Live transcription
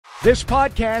This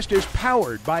podcast is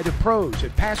powered by the pros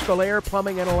at Paschal Air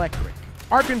Plumbing and Electric.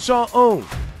 Arkansas owned,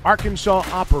 Arkansas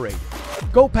operated.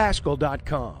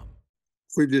 GoPaschal.com.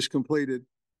 We've just completed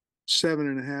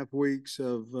 7.5 weeks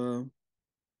of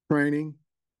training,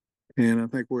 and I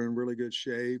think we're in really good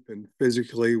shape. And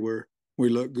physically, we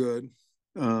look good.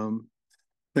 I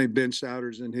think Ben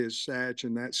Souders and his Satch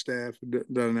and that staff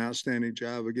have done an outstanding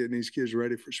job of getting these kids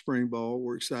ready for spring ball.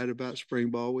 We're excited about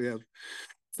spring ball. We have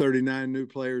 39 new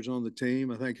players on the team.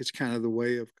 I think it's kind of the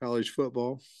way of college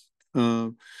football.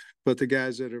 But the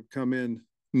guys that have come in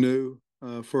new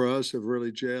for us have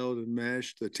really gelled and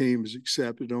meshed. The team has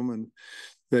accepted them, and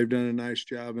they've done a nice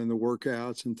job in the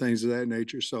workouts and things of that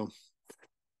nature. So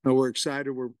we're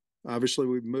excited.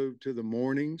 We've moved to the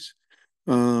mornings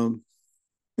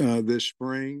this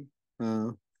spring.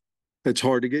 It's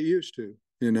hard to get used to,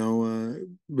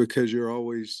 because you're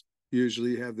always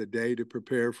usually have the day to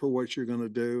prepare for what you're going to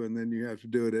do, and then you have to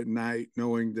do it at night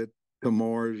knowing that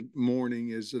tomorrow morning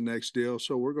is the next deal.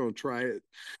 So we're going to try it,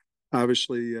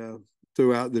 obviously,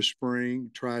 throughout the spring,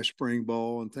 try spring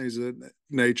ball and things of that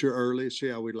nature early, see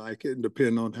how we like it, and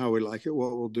depend on how we like it,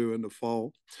 what we'll do in the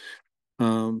fall.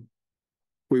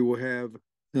 We will have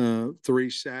 3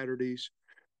 Saturdays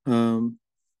that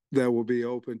will be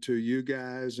open to you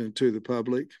guys and to the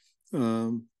public,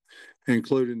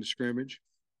 including the scrimmage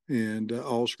and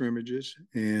all scrimmages.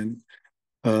 And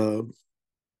other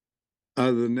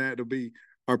than that, it'll be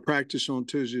our practice on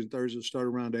Tuesdays and Thursdays will start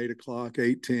around 8 o'clock,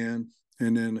 8:10.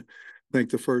 And then I think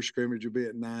the first scrimmage will be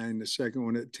at 9, the second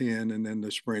one at 10, and then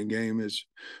the spring game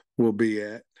will be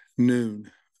at noon.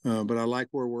 But I like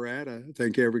where we're at. I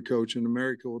think every coach in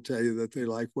America will tell you that they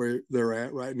like where they're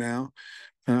at right now.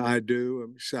 I do.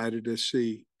 I'm excited to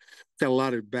see. Got a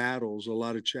lot of battles, a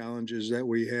lot of challenges that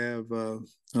we have, a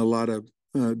lot of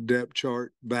depth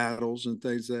chart battles and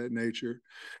things of that nature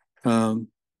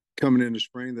coming into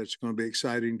spring. That's going to be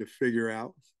exciting to figure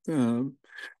out.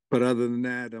 But other than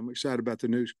that, I'm excited about the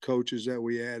new coaches that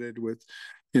we added with,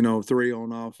 3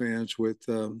 on offense with,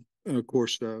 of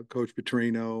course, Coach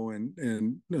Petrino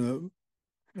and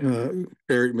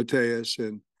Eric Mateus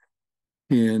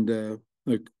and of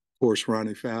course,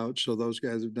 Ronnie Fouch. So those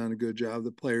guys have done a good job.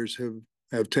 The players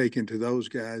have taken to those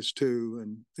guys too,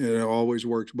 and it always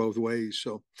works both ways.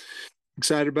 So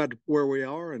excited about where we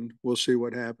are, and we'll see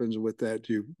what happens with that.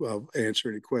 I'll answer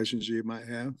any questions you might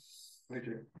have. Thank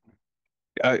you.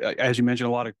 As you mentioned,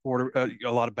 a lot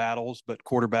of battles, but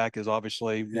quarterback is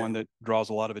obviously one that draws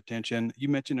a lot of attention. You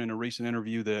mentioned in a recent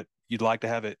interview that you'd like to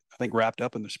have it, I think, wrapped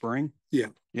up in the spring. Yeah.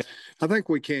 I think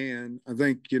we can. I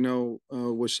think,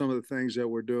 with some of the things that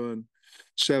we're doing,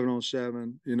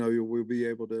 7-on-7, we'll be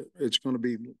able to. It's going to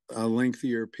be a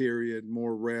lengthier period,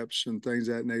 more reps and things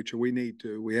of that nature.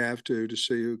 We have to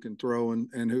see who can throw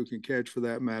and who can catch, for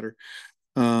that matter.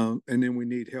 And then we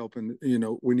need help, and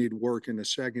we need work in the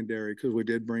secondary, because we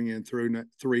did bring in 3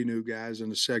 new guys in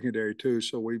the secondary too.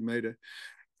 So we made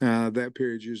that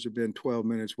period used to have been 12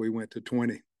 minutes. We went to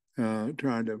 20,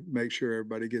 trying to make sure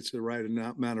everybody gets the right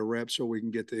amount of reps so we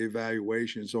can get the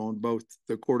evaluations on both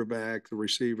the quarterback, the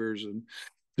receivers, and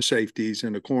the safeties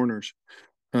and the corners.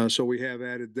 So we have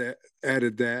added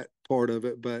that part of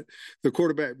it. But the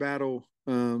quarterback battle,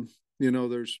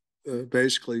 there's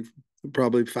basically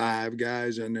probably 5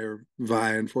 guys in there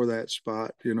vying for that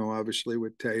spot, obviously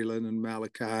with Talon and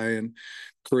Malachi and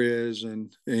Chris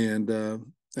and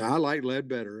I like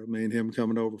Ledbetter. I mean, him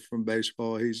coming over from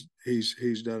baseball, he's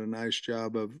done a nice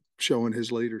job of showing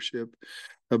his leadership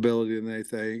ability and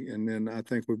everything. And then I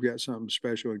think we've got something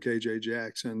special in KJ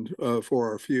Jackson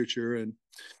for our future,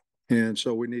 and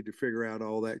so we need to figure out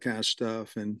all that kind of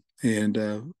stuff, and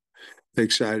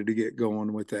excited to get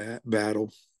going with that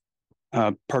battle.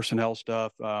 Personnel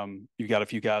stuff. You've got a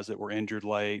few guys that were injured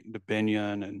late.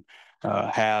 DeBinion and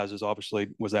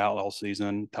was out all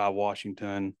season. Ty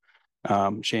Washington,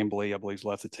 Chambly, I believe, has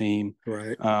left the team.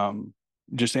 Right.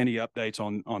 Just any updates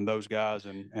on those guys,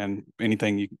 and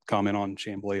anything you can comment on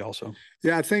Chambly also.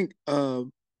 Yeah, I think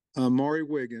Maury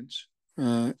Wiggins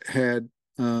had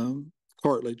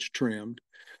cartilage trimmed,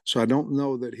 so I don't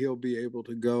know that he'll be able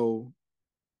to go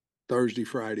Thursday,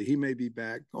 Friday. He may be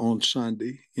back on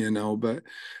Sunday, but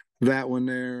that one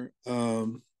there,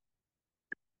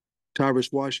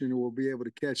 Tyrus Washington will be able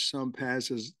to catch some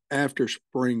passes after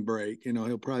spring break.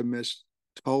 He'll probably miss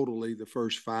totally the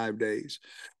first 5 days.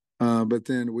 But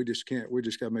then we just got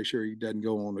to make sure he doesn't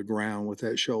go on the ground with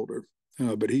that shoulder.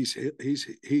 But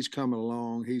he's coming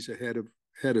along. He's ahead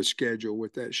of schedule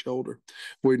with that shoulder.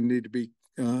 We need to be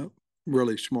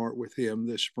really smart with him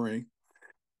this spring.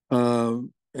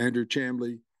 Andrew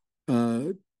Chambly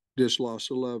just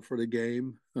lost a love for the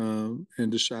game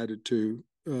and decided to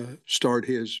start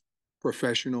his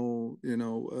professional,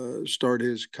 start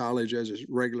his college as a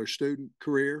regular student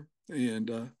career.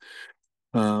 And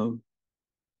can't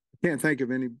think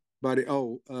of anybody.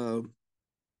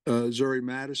 Zuri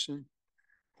Madison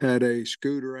had a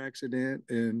scooter accident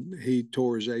and he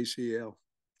tore his ACL.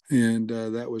 And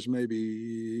that was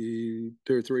maybe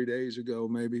 2 or 3 days ago,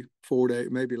 maybe 4 days,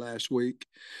 maybe last week.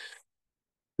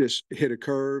 Just hit a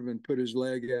curve and put his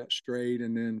leg out straight,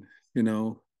 and then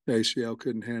the ACL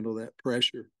couldn't handle that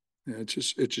pressure. It's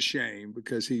a shame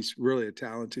because he's really a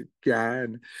talented guy,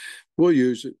 and we'll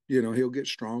use it. He'll get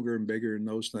stronger and bigger in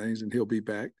those things, and he'll be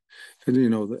back. And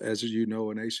as you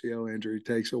know, an ACL injury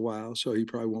takes a while, so he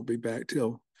probably won't be back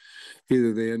till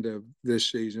either the end of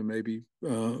this season, maybe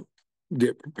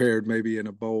get prepared, maybe in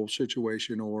a bowl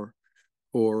situation, or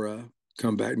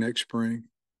come back next spring.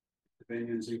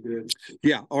 Is he good?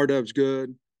 Yeah, R-Dub's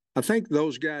good. I think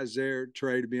those guys there,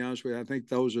 Trey, to be honest with you, I think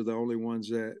those are the only ones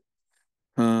that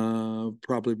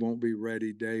probably won't be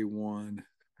ready day one.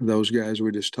 Those guys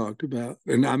we just talked about.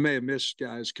 And I may have missed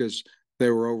guys because they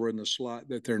were over in the slot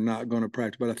that they're not going to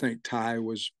practice. But I think Ty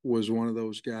was one of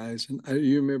those guys. And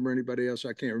you remember anybody else?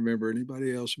 I can't remember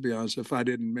anybody else, to be honest. If I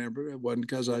didn't remember, it wasn't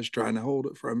because I was trying to hold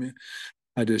it from you.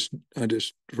 I just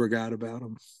forgot about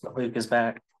them. Luke is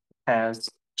back. Has.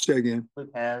 Say again. Luke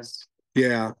has.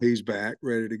 Yeah, he's back,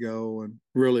 ready to go, and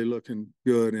really looking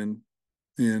good in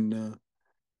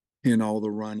all the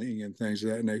running and things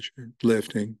of that nature,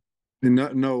 lifting, and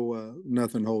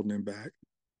nothing holding him back.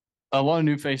 A lot of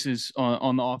new faces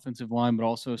on the offensive line, but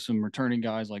also some returning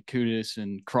guys like Kudus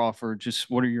and Crawford.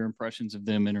 Just what are your impressions of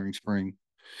them entering spring?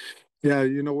 Yeah,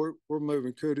 we're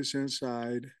moving Kudus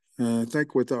inside. I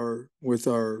think with our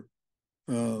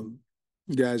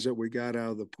guys that we got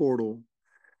out of the portal,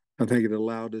 I think it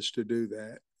allowed us to do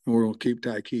that. And we're going to keep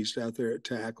Tyke East out there at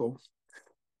tackle.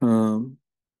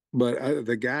 But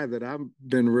the guy that I've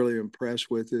been really impressed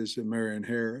with is Marion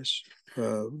Harris.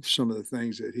 Some of the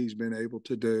things that he's been able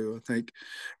to do. I think,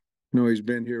 he's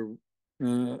been here.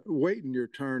 Waiting your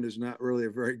turn is not really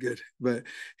a very good, but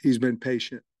he's been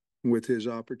patient with his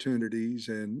opportunities,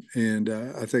 and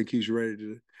I think he's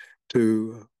ready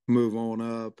to move on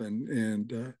up,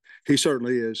 and he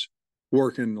certainly is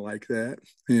working like that.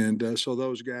 And so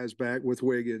those guys back with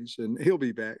Wiggins, and he'll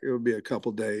be back. It'll be a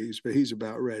couple days, but he's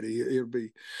about ready. It'll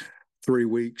be 3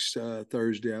 weeks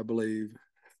Thursday, I believe,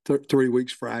 3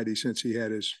 weeks Friday since he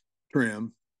had his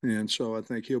trim. And so I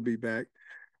think he'll be back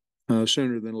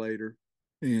sooner than later.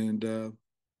 And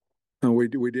we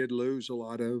did lose a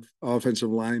lot of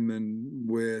offensive linemen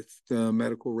with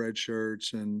medical red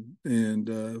shirts and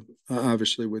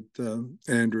obviously with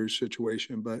Andrew's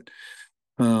situation. But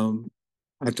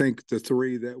I think the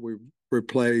 3 that we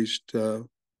replaced, they're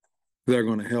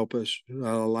going to help us.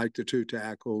 I like the 2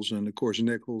 tackles. And, of course,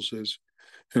 Nichols is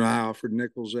 – I offered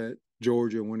Nichols at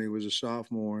Georgia when he was a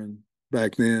sophomore. And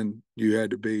back then you had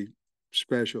to be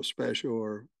special,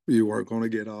 or you weren't going to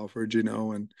get offered,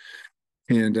 and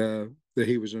that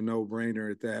he was a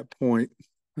no-brainer at that point.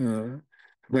 I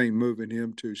think moving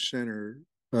him to center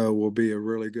will be a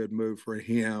really good move for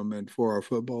him and for our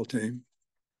football team.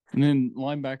 And then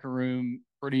linebacker room,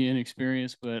 pretty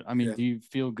inexperienced, but Yeah. Do you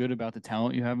feel good about the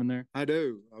talent you have in there? I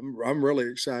do. I'm really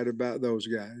excited about those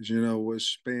guys. With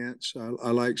Spence,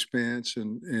 I like Spence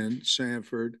and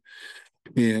Sanford,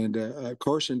 and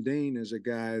Carson Dean is a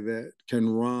guy that can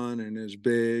run and is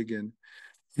big, and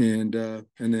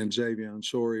then Xavier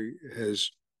Sori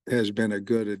has been a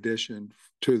good addition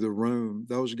to the room.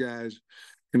 Those guys,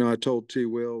 I told T.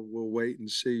 Will we'll wait and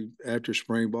see after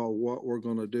spring ball what we're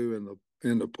going to do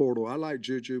in the portal. I like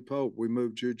Juju Pope. We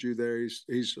moved Juju there.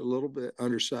 He's a little bit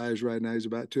undersized right now. He's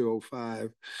about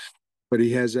 205, but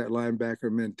he has that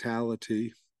linebacker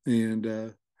mentality. And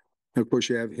of course,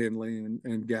 you have Henley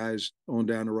and guys on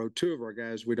down the road. 2 of our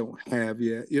guys we don't have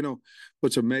yet.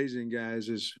 What's amazing, guys,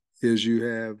 is you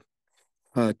have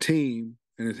a team,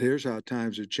 and here's how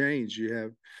times have changed. You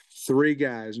have 3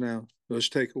 guys. Now, let's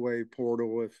take away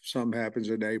portal if something happens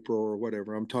in April or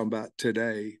whatever. I'm talking about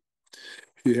today.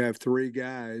 You have 3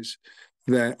 guys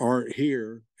that aren't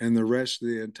here, and the rest of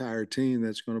the entire team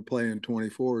that's going to play in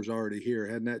 24 is already here.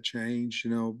 Hadn't that changed,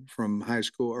 from high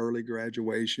school early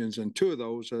graduations? And 2 of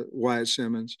those, Wyatt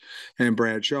Simmons and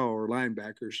Bradshaw, are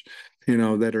linebackers,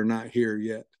 that are not here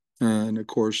yet. And of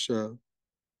course,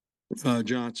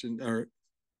 Johnson or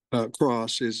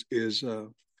Cross is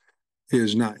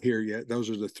not here yet. Those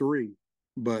are the 3,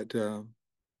 but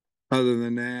other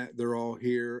than that, they're all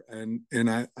here, and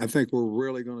I think we're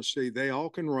really going to see they all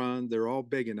can run. They're all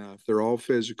big enough. They're all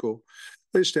physical.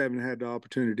 They just haven't had the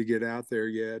opportunity to get out there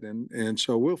yet, and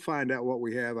so we'll find out what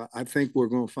we have. I think we're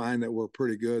going to find that we're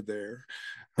pretty good there.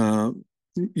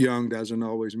 young doesn't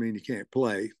always mean you can't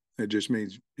play. It just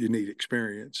means you need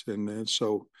experience. And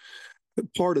so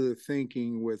part of the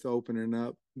thinking with opening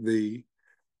up the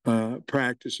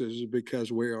practices is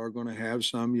because we are going to have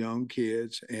some young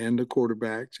kids and the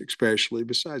quarterbacks, especially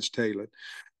besides Taylor,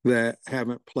 that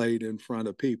haven't played in front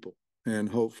of people. And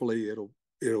hopefully it'll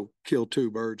kill two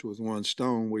birds with one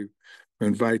stone. We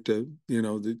invite the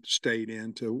state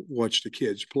in to watch the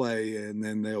kids play, and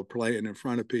then they'll play it in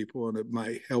front of people, and it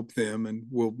might help them, and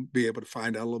we'll be able to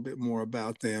find out a little bit more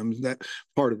about them. That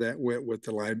part of that went with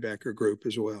the linebacker group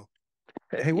as well.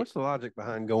 Hey, what's the logic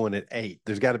behind going at 8?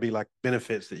 There's got to be like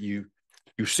benefits that you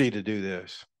see to do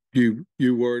this. You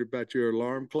worried about your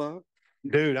alarm clock?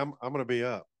 Dude, I'm going to be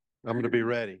up. I'm going to be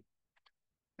ready.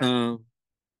 Well,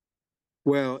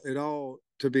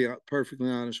 to be perfectly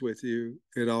honest with you,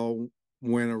 it all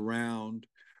went around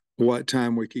what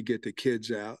time we could get the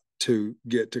kids out to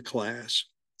get to class.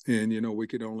 And, we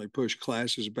could only push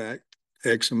classes back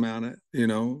X amount of,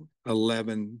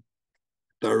 11:30,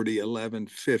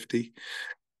 11:50.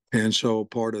 And so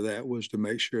part of that was to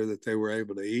make sure that they were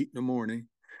able to eat in the morning,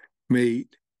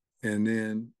 meet, and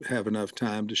then have enough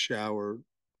time to shower,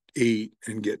 eat,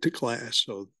 and get to class.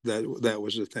 So that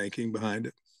was the thinking behind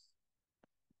it.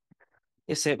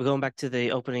 Yes, but going back to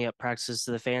the opening up practices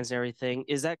to the fans and everything,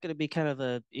 is that going to be kind of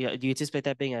do you anticipate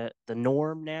that being the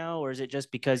norm now, or is it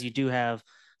just because you do have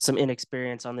some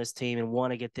inexperience on this team and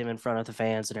want to get them in front of the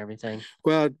fans and everything?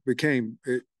 Well, it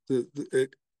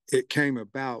came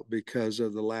about because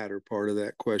of the latter part of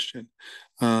that question.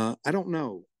 I don't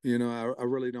know. I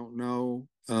really don't know.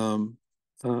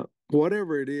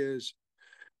 Whatever it is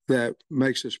that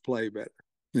makes us play better.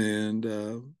 And,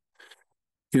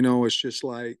 it's just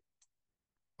like,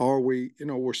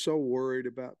 we're so worried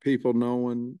about people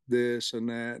knowing this and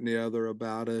that and the other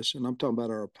about us. And I'm talking about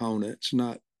our opponents,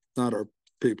 not our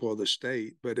people of the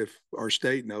state. But if our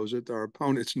state knows it, our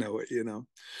opponents know it,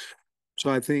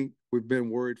 So I think we've been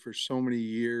worried for so many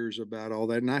years about all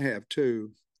that. And I have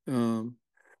too.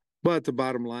 But the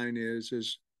bottom line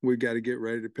is we got to get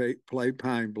ready to play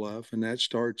Pine Bluff. And that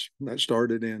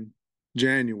started in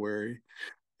January.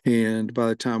 And by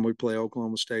the time we play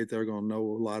Oklahoma State, they're going to know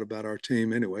a lot about our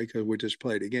team anyway, because we just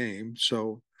played a game.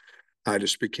 So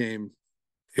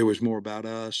it was more about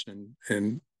us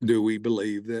and do we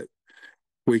believe that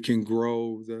we can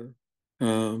grow the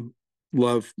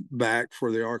love back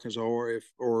for the Arkansas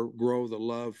or grow the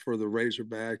love for the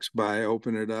Razorbacks by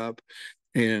opening it up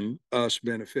and us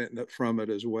benefiting from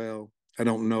it as well. I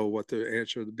don't know what the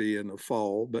answer will be in the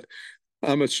fall, but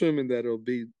I'm assuming that it'll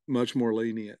be much more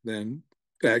lenient than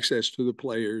access to the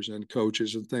players and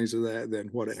coaches and things of that than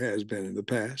what it has been in the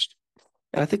past.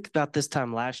 And I think about this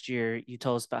time last year, you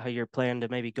told us about how you're planning to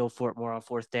maybe go for it more on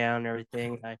fourth down and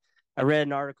everything. I read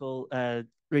an article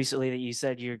recently that you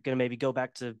said you're going to maybe go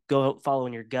back to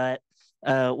following your gut.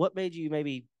 What made you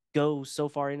maybe go so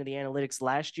far into the analytics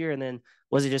last year? And then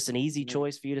was it just an easy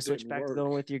choice for you to switch back to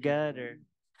going with your gut? Or?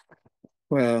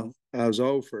 Well, I was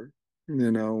over.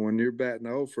 When you're batting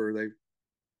over,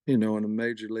 in the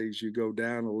major leagues, you go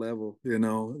down a level, at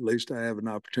least I have an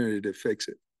opportunity to fix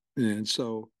it. And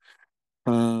so,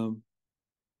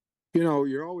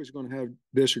 you're always going to have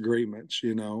disagreements,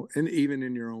 and even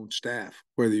in your own staff,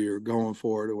 whether you're going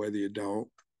for it or whether you don't.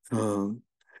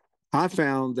 I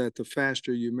found that the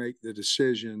faster you make the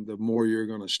decision, the more you're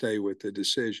going to stay with the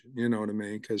decision. You know what I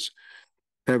mean? Because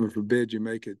heaven forbid you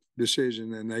make a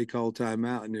decision and they call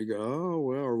timeout and you go, oh,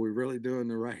 well, are we really doing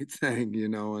the right thing?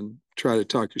 And try to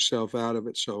talk yourself out of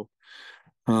it. So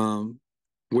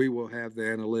we will have the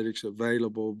analytics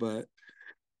available, but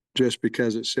just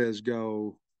because it says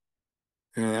go,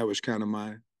 that was kind of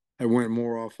I went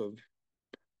more off of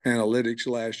analytics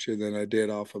last year than I did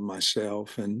off of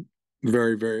myself. And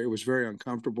it was very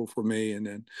uncomfortable for me. And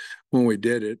then when we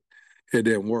did it, it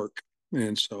didn't work.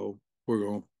 And so we're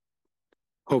going to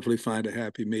hopefully find a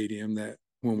happy medium that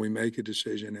when we make a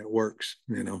decision, it works,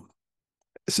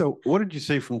 So what did you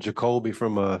see from Jacoby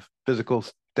from a physical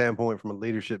standpoint, from a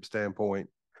leadership standpoint,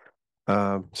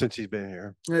 since he's been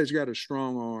here? He's got a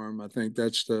strong arm. I think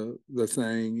that's the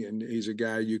thing. And he's a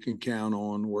guy you can count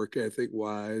on work ethic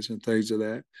wise and things of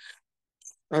that.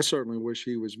 I certainly wish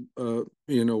he was,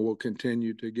 will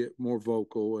continue to get more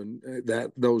vocal and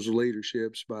those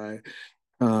leaderships by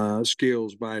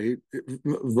skills by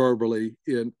verbally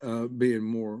in being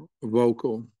more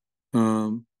vocal.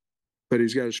 But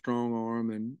he's got a strong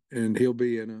arm and it'll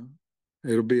be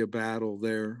a battle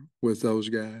there with those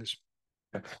guys.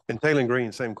 And Taylor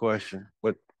Green, same question.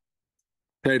 What?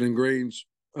 Taylor Green's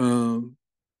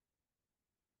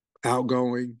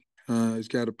outgoing. He's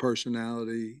got a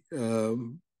personality.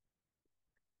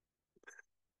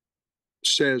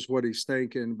 says what he's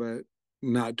thinking, but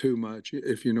not too much,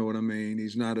 if you know what I mean.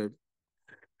 He's not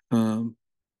got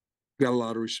a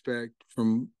lot of respect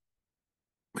from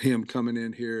him coming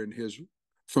in here and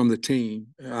from the team,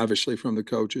 obviously from the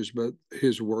coaches, but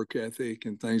his work ethic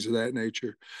and things of that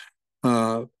nature.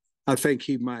 I think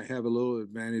he might have a little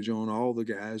advantage on all the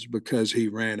guys because he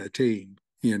ran a team,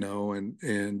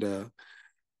 and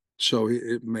so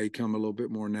it may come a little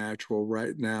bit more natural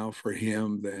right now for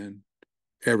him than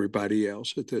everybody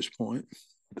else at this point.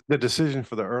 The decision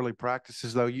for the early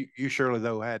practices, though, you surely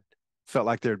though had felt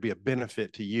like there'd be a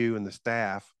benefit to you and the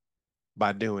staff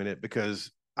by doing it,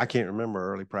 because I can't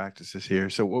remember early practices here.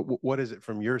 So what is it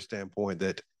from your standpoint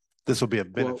that this will be a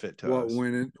benefit to us? What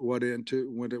went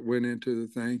into the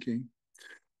thinking?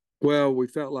 Well, we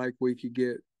felt like we could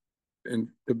get, and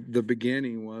the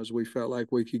beginning was we felt like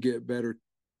we could get better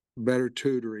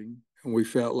tutoring, and we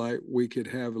felt like we could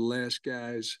have less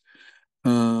guys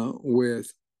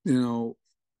with, in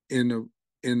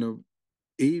the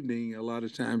evening, a lot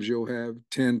of times you'll have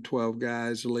 10, 12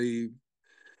 guys leave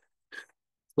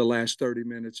the last 30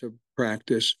 minutes of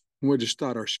practice. We just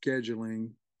thought our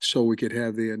scheduling, so we could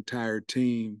have the entire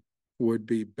team, would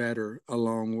be better,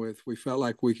 along with, we felt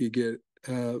like we could get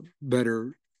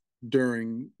better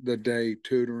during the day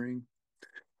tutoring.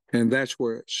 And that's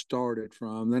where it started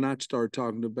from. Then I started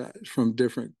talking about from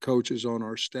different coaches on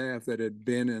our staff that had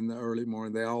been in the early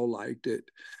morning. They all liked it.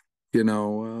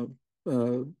 You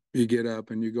get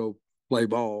up and you go play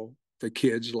ball. The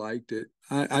kids liked it.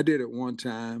 I did it one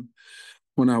time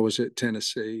when I was at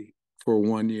Tennessee for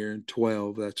 1 year in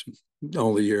 12. That's the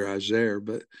only year I was there.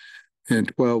 But in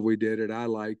 12, we did it. I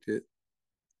liked it.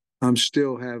 I'm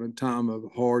still having a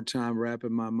hard time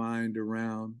wrapping my mind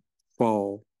around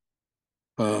fall.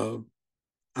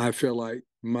 I feel like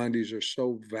Mondays are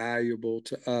so valuable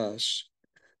to us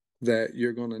that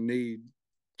you're going to need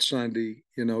Sunday,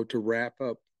 to wrap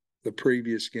up the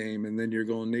previous game, and then you're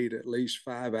going to need at least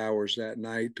 5 hours that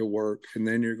night to work, and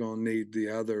then you're going to need the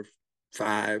other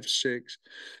 5, 6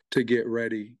 to get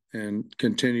ready and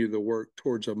continue the work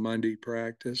towards a Monday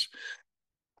practice.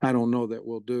 I don't know that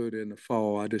we'll do it in the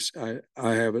fall. I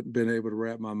haven't been able to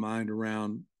wrap my mind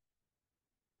around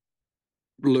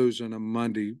losing a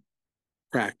Monday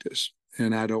practice,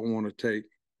 and I don't want to take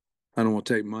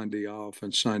Monday off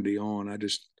and Sunday on.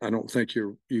 I don't think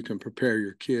you can prepare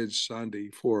your kids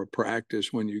Sunday for a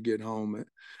practice when you get home at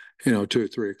 2 or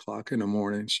 3 o'clock in the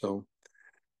morning. So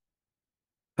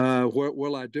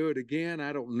will I do it again?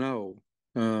 I don't know.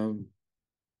 I'm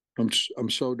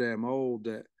so damn old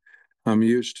that I'm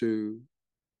used to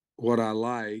what I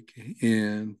like,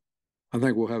 and I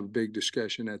think we'll have a big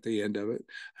discussion at the end of it.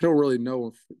 I don't really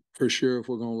know for sure if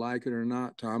we're going to like it or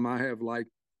not, Tom. I have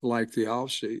liked the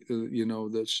offseason, the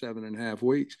 7.5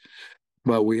 weeks,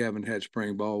 but we haven't had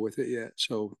spring ball with it yet.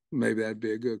 So maybe that'd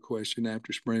be a good question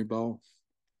after spring ball.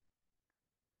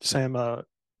 Sam,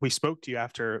 we spoke to you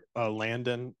after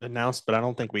Landon announced, but I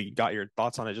don't think we got your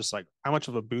thoughts on it. Just like, how much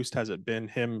of a boost has it been,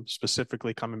 him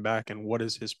specifically coming back, and what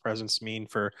does his presence mean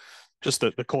for just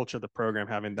the culture of the program,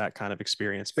 having that kind of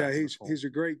experience? Yeah, he's a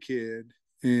great kid,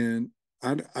 and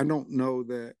I don't know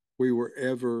that we were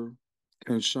ever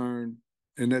concerned,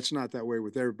 and that's not that way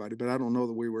with everybody, but I don't know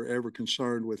that we were ever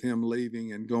concerned with him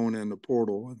leaving and going in the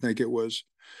portal. I think it was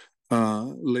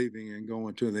leaving and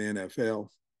going to the NFL.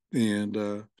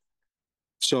 And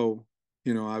so,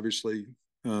 obviously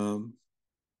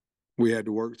we had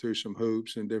to work through some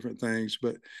hoops and different things,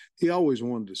 but he always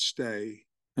wanted to stay.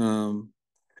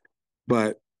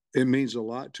 But it means a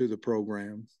lot to the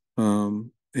program.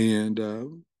 And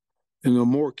the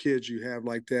more kids you have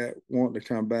like that wanting to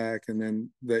come back, and then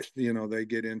they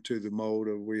get into the mode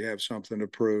of, we have something to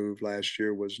prove. Last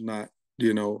year was not,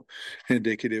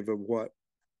 indicative of what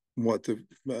the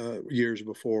years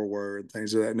before were, and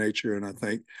things of that nature. And I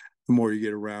think the more you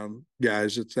get around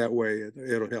guys, it's that way,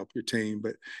 it'll help your team.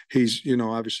 But he's,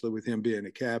 obviously with him being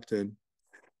a captain,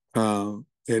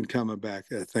 and coming back,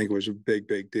 I think was a big,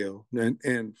 big deal.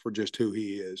 And for just who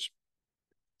he is.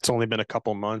 It's only been a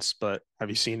couple months, but have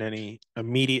you seen any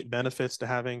immediate benefits to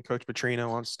having Coach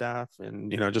Petrino on staff,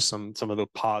 and just some of the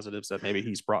positives that maybe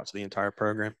he's brought to the entire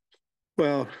program?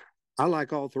 Well, I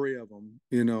like all three of them.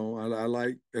 I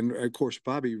like, and of course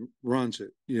Bobby runs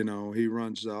it. He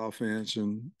runs the offense,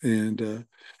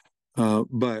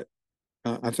 but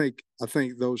I think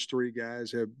those three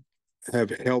guys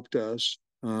have helped us.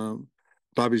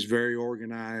 Bobby's very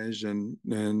organized, and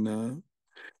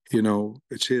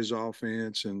it's his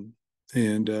offense, and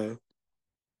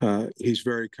He's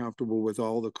very comfortable with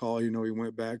all the call. You know, he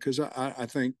went back because I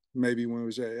think maybe when it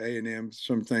was at A&M,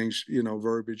 some things, you know,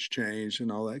 verbiage changed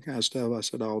and all that kind of stuff. I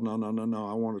said, oh, no, no, no, no.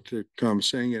 I wanted to come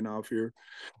singing off your,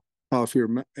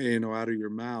 you know, out of your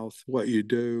mouth what you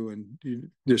do, and you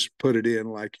just put it in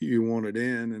like you want it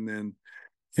in. And then,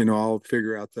 you know, I'll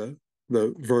figure out the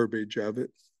verbiage of it.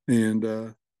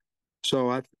 And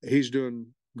so he's doing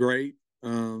great.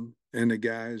 And the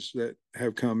guys that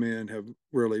have come in have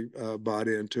really bought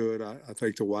into it. I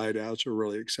think the wideouts are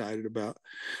really excited about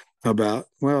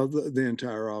well, the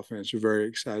entire offense are very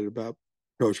excited about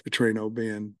Coach Petrino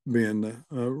being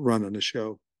running the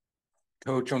show.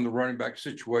 Coach, on the running back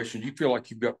situation, do you feel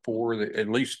like you've got at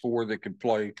least four that can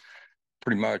play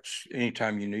pretty much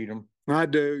anytime you need them? I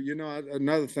do. You know,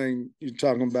 another thing you're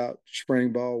talking about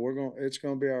spring ball. We're going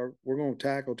to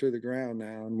tackle to the ground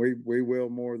now, and we will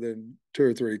more than 2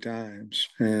 or 3 times,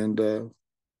 and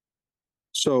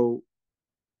so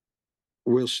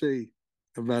we'll see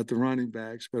about the running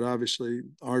backs. But obviously,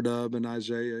 R-Dub and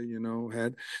Isaiah, you know,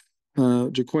 had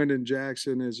Jaquindon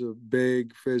Jackson is a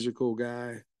big physical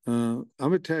guy. I'm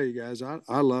gonna tell you guys, I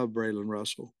love Braylon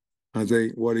Russell. I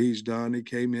think what he's done. He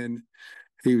came in,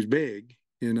 he was big,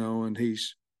 you know,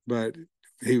 but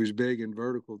he was big in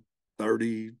vertical,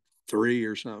 33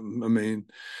 or something. I mean,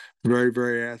 very,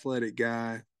 very athletic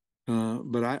guy.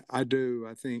 But I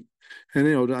think, and,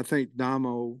 you know, I think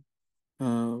Damo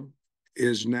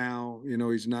is now, you know,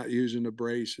 he's not using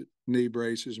the knee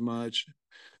brace as much,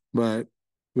 but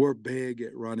we're big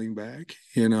at running back,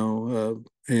 you know,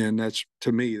 and that's,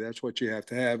 to me, that's what you have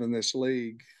to have in this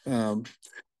league.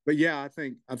 But yeah,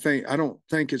 I don't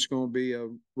think it's going to be a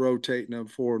rotating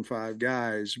of 4 and 5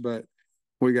 guys, but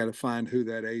we got to find who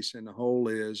that ace in the hole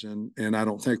is, and I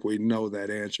don't think we know that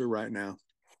answer right now.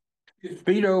 Is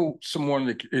Vito someone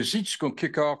that is he just going to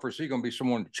kick off, or is he going to be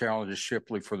someone that challenges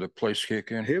Shipley for the place kick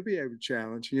in? He'll be able to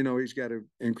challenge. You know, he's got an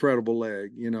incredible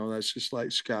leg. You know, that's just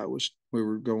like Scott we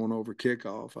were going over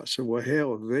kickoff. I said, well,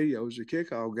 hell, if Vito's a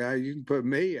kickoff guy, you can put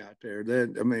me out there.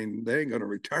 Then, I mean, they ain't going to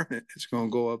return it. It's going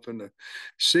to go up in the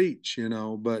seats, you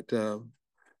know, but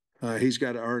he's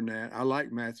got to earn that. I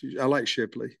like Matthews. I like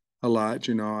Shipley a lot.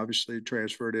 You know, obviously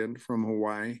transferred in from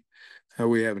Hawaii.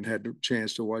 We haven't had the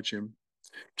chance to watch him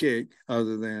kick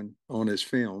other than on his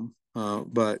film.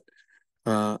 But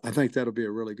I think that'll be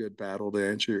a really good battle to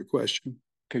answer your question.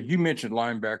 Okay, you mentioned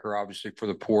linebacker, obviously, for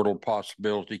the portal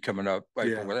possibility coming up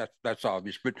April. Yeah. Well, that's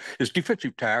obvious. But is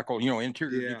defensive tackle, you know,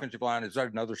 interior defensive line, is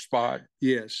that another spot?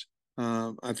 Yes.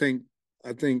 I think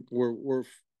we're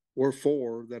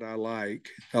 4 that I like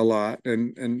a lot,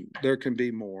 and there can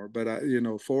be more, but you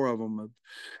know, 4 of them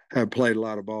have played a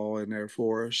lot of ball in there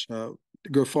for us.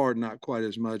 Gaffard not quite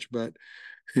as much, but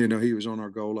you know, he was on our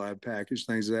goal line package,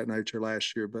 things of that nature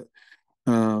last year. But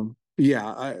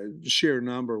yeah, sheer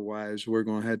number wise, we're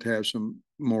going to have some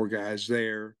more guys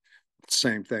there.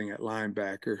 Same thing at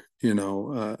linebacker, you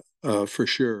know, for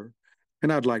sure.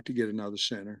 And I'd like to get another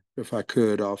center if I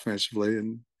could offensively,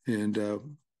 and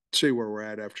see where we're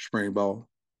at after spring ball.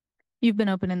 You've been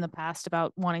open in the past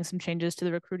about wanting some changes to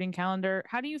the recruiting calendar.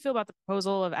 How do you feel about the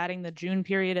proposal of adding the June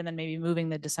period and then maybe moving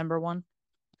the December one?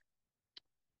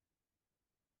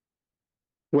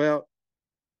 Well,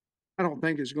 I don't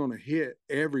think it's going to hit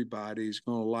everybody's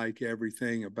going to like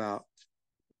everything about,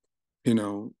 you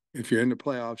know, if you're in the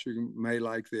playoffs, you may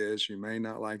like this, you may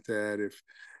not like that.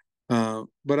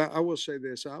 But I will say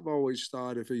this: I've always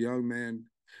thought if a young man,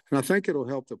 and I think it'll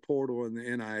help the portal and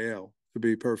the NIL. To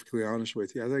be perfectly honest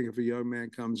with you, I think if a young man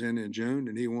comes in June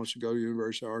and he wants to go to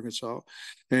University of Arkansas,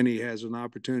 and he has an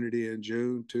opportunity in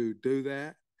June to do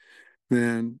that,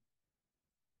 then,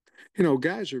 you know,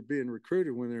 guys are being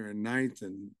recruited when they're in 9th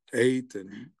and 8th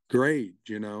and grade,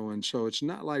 you know, and so it's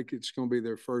not like it's going to be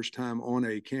their first time on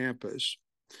a campus.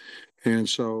 And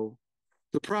so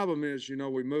the problem is, you know,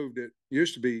 we moved it,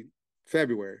 used to be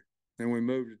February, then we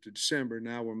moved it to December.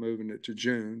 Now we're moving it to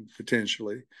June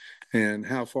potentially. And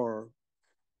how far,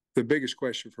 the biggest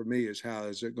question for me is how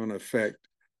is it going to affect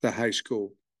the high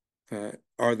school?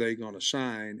 Are they going to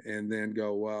sign and then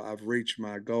go, well, I've reached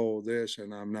my goal, this,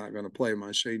 and I'm not going to play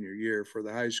my senior year for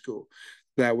the high school?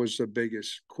 That was the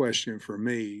biggest question for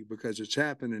me, because it's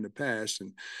happened in the past.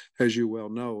 And as you well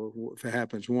know, if it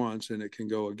happens once and it can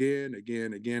go again,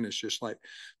 it's just like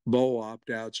bowl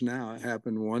opt-outs now. It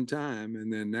happened one time,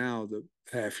 and then now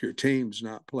half your team's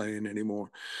not playing anymore.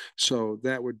 So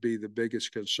that would be the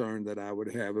biggest concern that I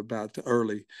would have about the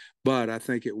early. But I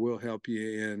think it will help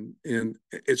you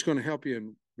it's going to help you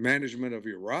in management of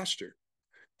your roster.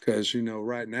 Because, you know,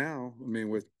 right now, I mean,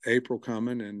 with April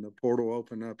coming and the portal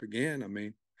open up again, I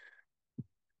mean,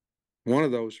 one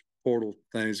of those portal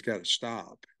thing's got to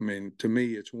stop. I mean, to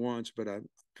me, it's once, but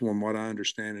from what I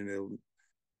understand,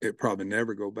 it probably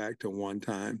never go back to one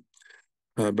time.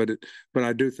 But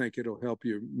I do think it'll help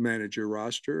you manage your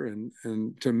roster,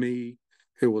 and to me,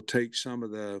 it will take some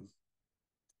of the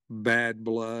bad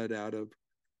blood out of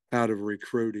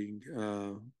recruiting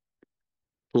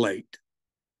late.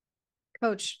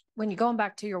 Coach, when you're going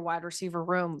back to your wide receiver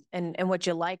room and what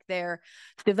you like there,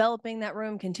 developing that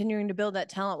room, continuing to build that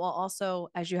talent while also,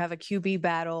 as you have a QB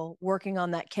battle, working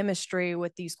on that chemistry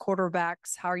with these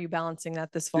quarterbacks, how are you balancing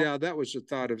that this fall? Yeah, that was the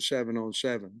thought of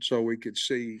 7-on-7, so we could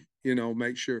see,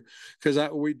 make sure, because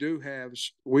we do have,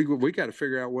 we got to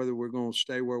figure out whether we're going to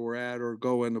stay where we're at or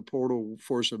go in the portal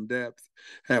for some depth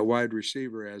at wide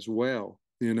receiver as well.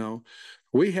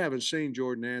 We haven't seen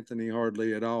Jordan Anthony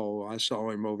hardly at all. I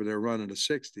saw him over there running a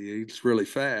 60. He's really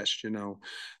fast,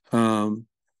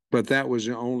 but that was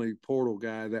the only portal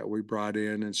guy that we brought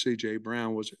in. And C.J.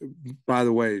 Brown was, by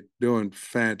the way, doing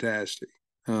fantastic.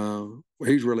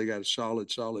 He's really got a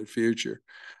solid future.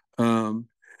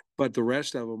 But the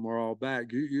rest of them are all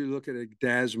back. You look at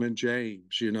Desmond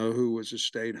James, who was a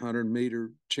state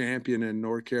 100-meter champion in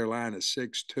North Carolina,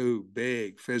 6'2",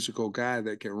 big, physical guy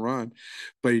that can run,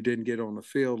 but he didn't get on the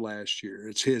field last year.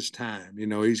 It's his time.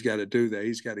 He's got to do that.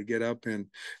 He's got to get up in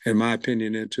my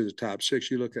opinion, into the top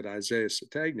 6. You look at Isaiah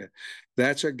Sategna.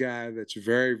 That's a guy that's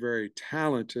very, very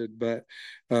talented, but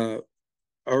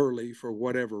early, for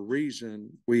whatever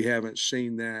reason, we haven't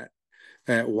seen that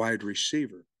at wide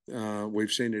receiver.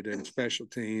 We've seen it in special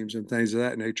teams and things of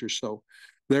that nature. So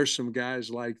there's some guys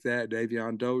like that.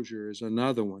 Davion Dozier is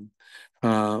another one.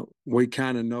 We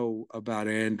kind of know about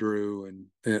Andrew, and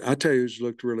I tell you, who's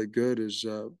looked really good is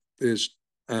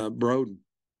Broden.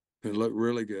 It looked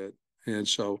really good, and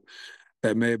so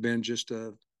that may have been just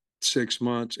 6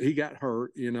 months. He got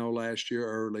hurt, last year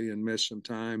early and missed some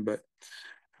time, but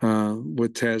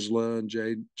with Tesla and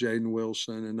Jaden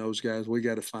Wilson and those guys, we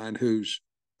got to find who's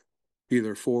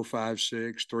either 4, 5,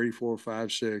 6, 3, 4,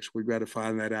 5, 6. We've got to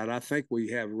find that out. I think we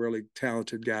have really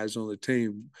talented guys on the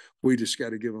team. We just got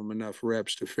to give them enough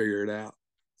reps to figure it out.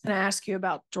 And I ask you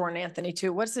about Jordan Anthony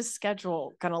too. What's his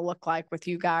schedule going to look like with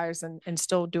you guys and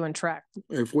still doing track?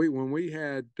 When we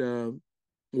had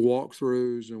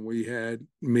walkthroughs and we had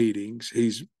meetings,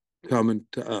 he's coming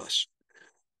to us.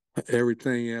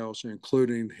 Everything else,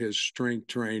 including his strength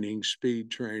training,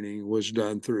 speed training, was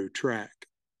done through track.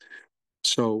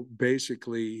 So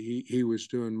basically, he was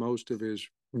doing most of his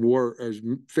work, his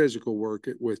physical work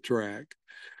with track.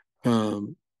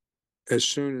 As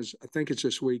soon as, I think it's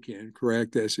this weekend,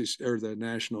 correct? Or the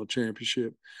national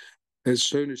championship. As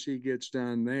soon as he gets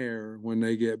done there, when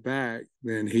they get back,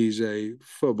 then he's a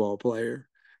football player.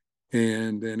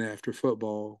 And then after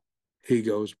football, he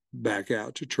goes back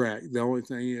out to track. The only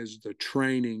thing is the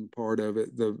training part of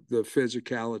it, the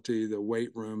physicality, the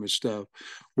weight room and stuff,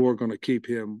 we're going to keep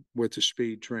him with the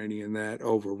speed training and that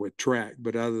over with track.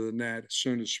 But other than that, as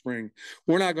soon as spring,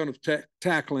 we're not going to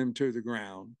tackle him to the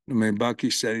ground. I mean,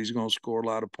 Bucky said he's going to score a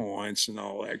lot of points and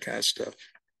all that kind of stuff.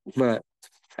 But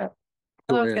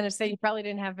I was going to say, you probably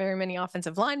didn't have very many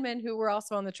offensive linemen who were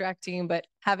also on the track team, but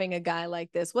having a guy like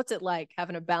this, what's it like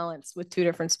having a balance with 2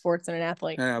 different sports and an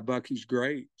athlete? Yeah, Bucky's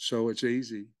great. So it's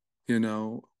easy, I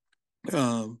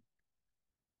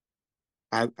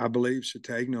believe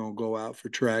Sategna will go out for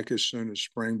track as soon as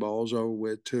spring ball's over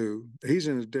with too. He's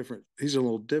a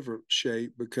little different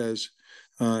shape because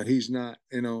he's not,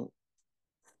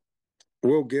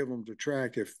 we'll give them the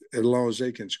track as long as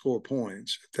they can score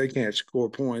points. If they can't score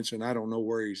points, and I don't know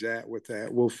where he's at with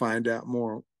that, we'll find out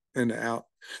more in the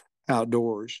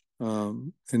outdoors,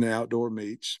 in the outdoor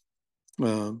meets.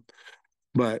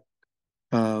 But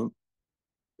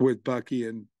with Bucky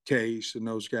and Case and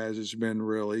those guys, it's been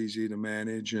real easy to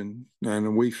manage, and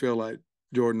we feel like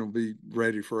Jordan will be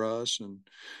ready for us,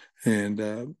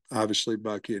 and obviously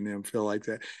Bucky and them feel like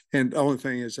that. And the only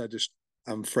thing is,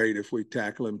 I'm afraid if we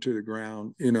tackle him to the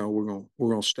ground, we're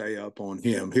gonna stay up on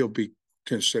him. He'll be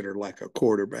considered like a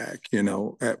quarterback,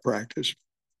 at practice.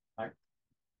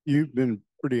 You've been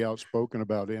pretty outspoken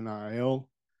about NIL.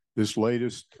 This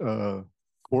latest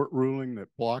court ruling that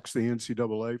blocks the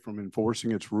NCAA from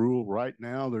enforcing its rule. Right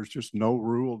now, there's just no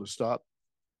rule to stop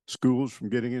schools from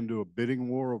getting into a bidding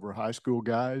war over high school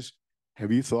guys.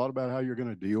 Have you thought about how you're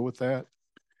going to deal with that?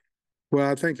 Well,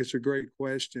 I think it's a great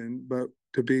question, but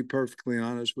to be perfectly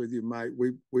honest with you, Mike,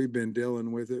 we've been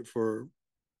dealing with it for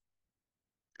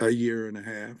a year and a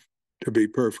half, to be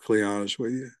perfectly honest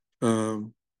with you.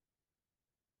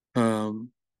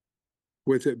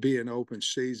 With it being open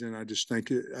season, I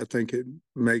think it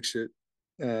makes it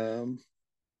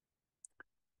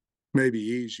maybe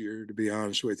easier, to be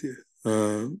honest with you.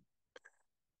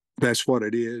 that's what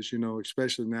it is, you know,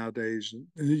 especially nowadays,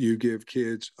 you give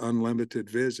kids unlimited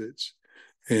visits.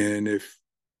 And if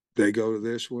they go to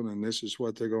this one and this is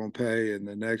what they're going to pay, and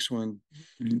the next one,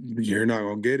 you're not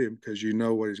going to get him because you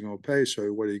know what he's going to pay. So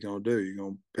what are you going to do? You're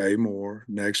going to pay more.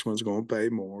 Next one's going to pay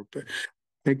more.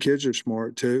 And kids are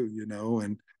smart too, you know,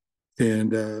 and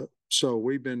so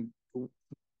we've been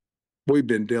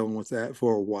dealing with that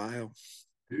for a while.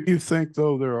 Do you think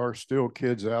though there are still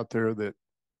kids out there that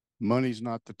money's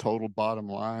not the total bottom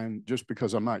line? Just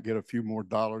because I might get a few more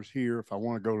dollars here, if I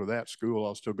want to go to that school,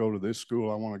 I'll still go to this school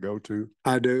I want to go to.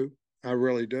 I do. I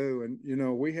really do. And you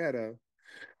know,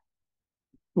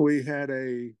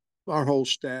 our whole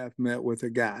staff met with a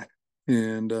guy,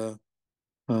 and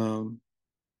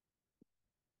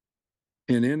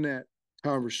in that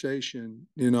conversation,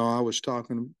 you know, I was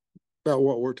talking about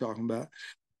what we're talking about,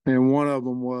 and one of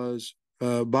them was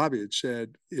Bobby had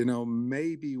said, you know,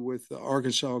 maybe with the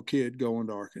Arkansas kid going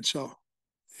to Arkansas,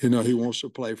 you know, he wants to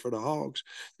play for the Hogs.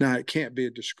 Now it can't be a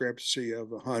discrepancy of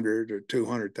 $100,000 or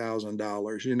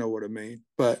 $200,000. You know what I mean?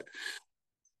 But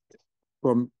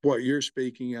from what you're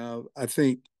speaking of, I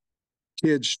think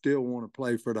kids still want to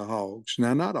play for the Hogs.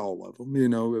 Now, not all of them, you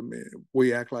know, I mean,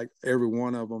 we act like every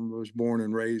one of them was born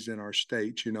and raised in our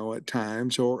state, you know, at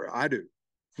times, or I do.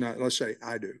 Now, let's say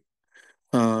I do.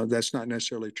 That's not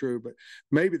necessarily true, but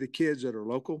maybe the kids that are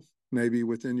local, maybe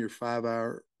within your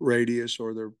 5-hour radius,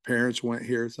 or their parents went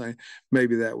here thing,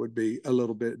 maybe that would be a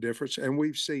little bit different. And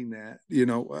we've seen that, you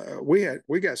know,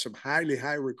 we got some high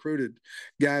recruited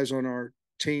guys on our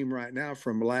team right now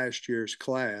from last year's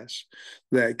class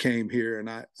that came here. And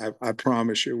I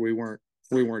promise you, we weren't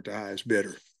the highest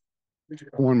bidder.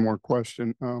 One more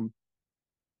question. Gone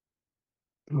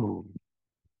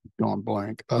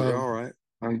blank. All right.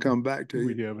 I can come back to you.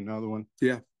 We have another one.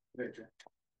 Yeah.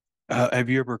 Have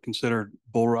you ever considered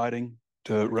bull riding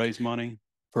to raise money?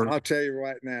 I'll tell you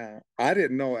right now, I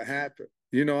didn't know it happened.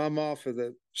 You know, I'm off of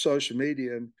the social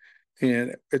media,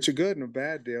 and it's a good and a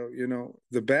bad deal. You know,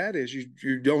 the bad is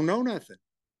you don't know nothing,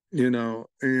 you know.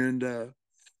 And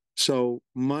so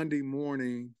Monday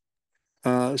morning,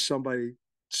 somebody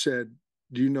said,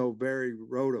 do you know Barry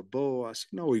rode a bull? I said,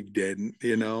 no, he didn't,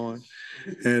 you know.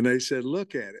 And they said,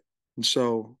 look at it. And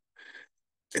so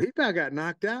he about got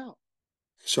knocked out.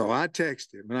 So I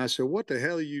texted him and I said, what the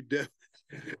hell are you doing?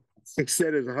 He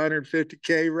said it's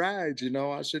 150K rides, you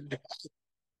know. I said,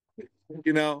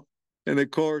 you know, and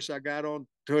of course I got on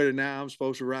Twitter now. I'm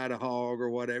supposed to ride a hog or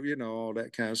whatever, you know, all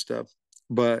that kind of stuff.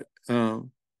 But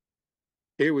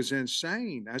it was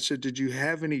insane. I said, did you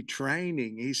have any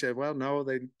training? He said, well, no,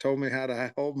 they told me how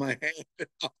to hold my hand and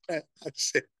all that. I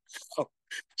said, oh,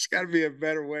 it's got to be a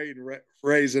better way to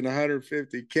raising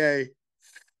 150K.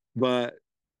 But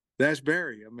that's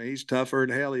Barry. I mean, he's tougher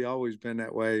than hell. He always been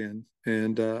that way.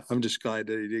 And I'm just glad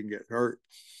that he didn't get hurt.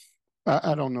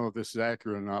 I don't know if this is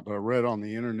accurate or not, but I read on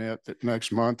the internet that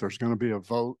next month there's going to be a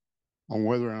vote on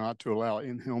whether or not to allow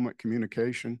in-helmet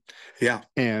communication. Yeah.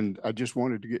 And I just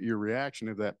wanted to get your reaction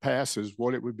if that passes,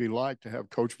 what it would be like to have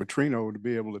Coach Petrino to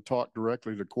be able to talk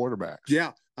directly to quarterbacks.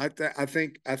 Yeah. I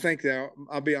think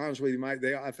I'll be honest with you, Mike,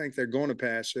 I think they're going to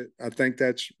pass it. I think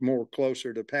that's more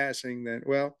closer to passing than,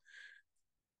 well,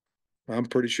 I'm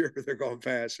pretty sure they're going to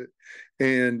pass it.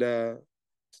 And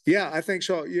yeah, I think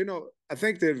so. You know, I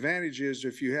think the advantage is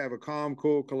if you have a calm,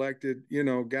 cool, collected, you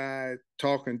know, guy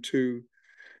talking to,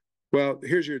 well,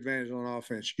 here's your advantage on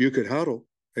offense. You could huddle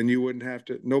and you wouldn't have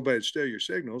to, nobody'd steal your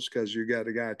signals because you got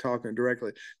a guy talking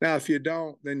directly. Now, if you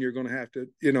don't, then you're going to have to,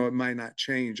 you know, it might not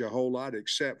change a whole lot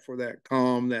except for that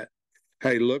calm, that,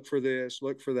 hey, look for this,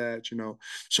 look for that, you know.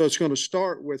 So it's going to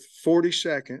start with 40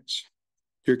 seconds.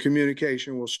 Your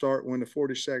communication will start when the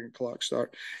 40-second clock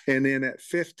starts. And then at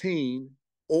 15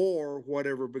 or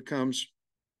whatever becomes,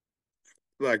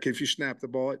 like if you snap the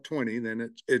ball at 20,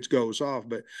 then it goes off.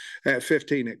 But at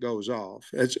 15, it goes off.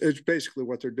 It's basically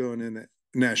what they're doing in the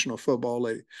National Football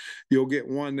League. You'll get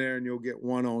one there and you'll get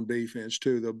one on defense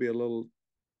too. There'll be a little,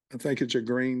 I think it's a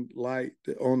green light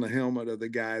on the helmet of the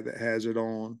guy that has it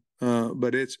on.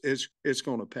 But it's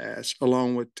going to pass,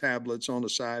 along with tablets on the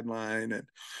sideline and,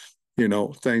 you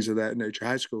know, things of that nature.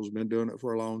 High school's been doing it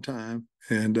for a long time,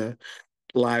 and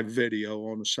live video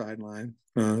on the sideline,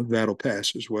 that'll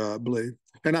pass as well, I believe.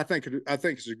 And I think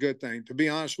it's a good thing. To be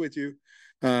honest with you,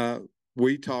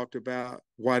 we talked about,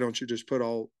 why don't you just put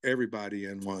everybody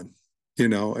in one, you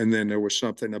know, and then there was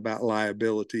something about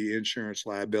liability, insurance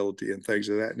liability and things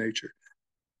of that nature.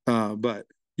 But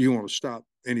you want to stop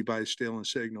anybody stealing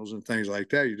signals and things like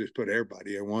that, you just put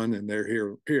everybody in one and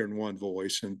they're hearing one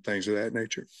voice and things of that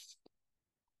nature.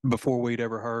 Before we'd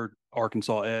ever heard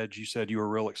Arkansas Edge, you said you were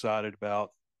real excited about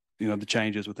the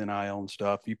changes with NIL and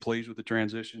stuff. You pleased with the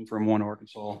transition from one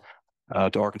Arkansas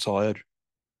to Arkansas Edge?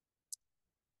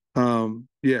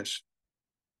 Yes.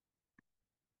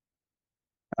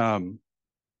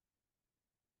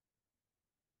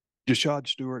 Jashad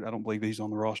Stewart, I don't believe he's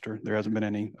on the roster. There hasn't been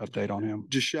any update on him.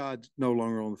 Jashad's no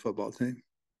longer on the football team.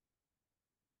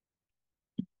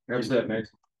 How's that,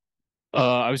 Mason?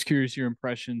 I was curious your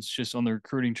impressions just on the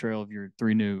recruiting trail of your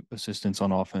 3 new assistants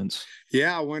on offense.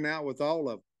 Yeah, I went out with all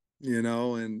of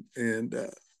them, and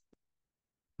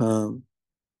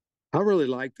I really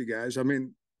like the guys. I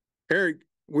mean, Eric,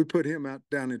 we put him out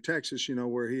down in Texas,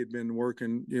 where he had been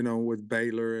working, with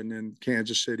Baylor and then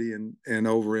Kansas City and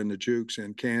over in the Jukes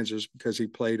in Kansas because he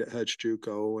played at Hutch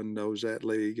JUCO and knows that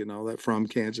league and all that from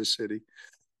Kansas City.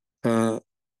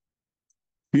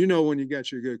 When you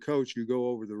got your good coach, you go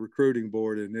over the recruiting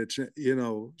board and it's,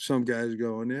 some guys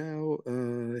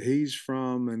going, he's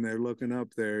from, and they're looking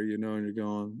up there, and you're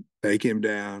going, take him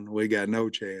down. We got no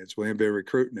chance. We ain't been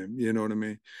recruiting him. You know what I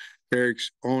mean?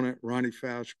 Eric's on it. Ronnie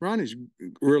Fouch. Ronnie's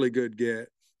really good get.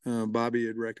 Bobby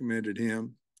had recommended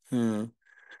him, and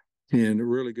a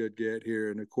really good get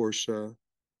here. And of course,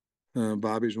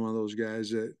 Bobby's one of those guys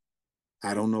that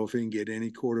I don't know if he can get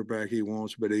any quarterback he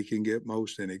wants, but he can get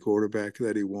most any quarterback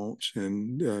that he wants,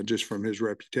 and just from his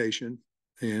reputation.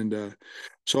 And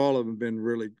so all of them have been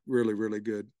really, really, really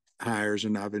good hires,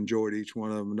 and I've enjoyed each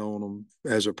one of them, knowing them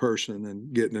as a person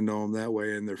and getting to know them that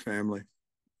way and their family.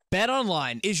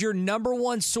 BetOnline is your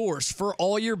 #1 source for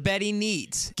all your betting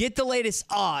needs. Get the latest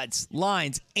odds,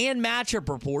 lines, and matchup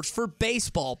reports for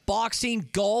baseball, boxing,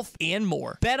 golf, and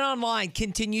more. BetOnline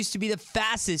continues to be the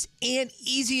fastest and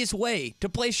easiest way to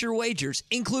place your wagers,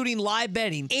 including live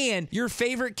betting and your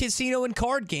favorite casino and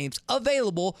card games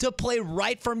available to play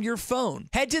right from your phone.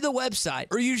 Head to the website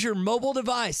or use your mobile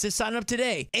device to sign up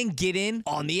today and get in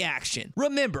on the action.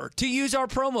 Remember to use our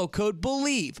promo code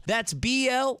BELIEVE, that's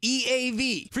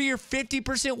BLEAV, for your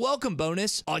 50% welcome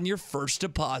bonus on your first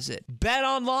deposit. Bet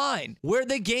online, where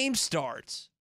the game starts.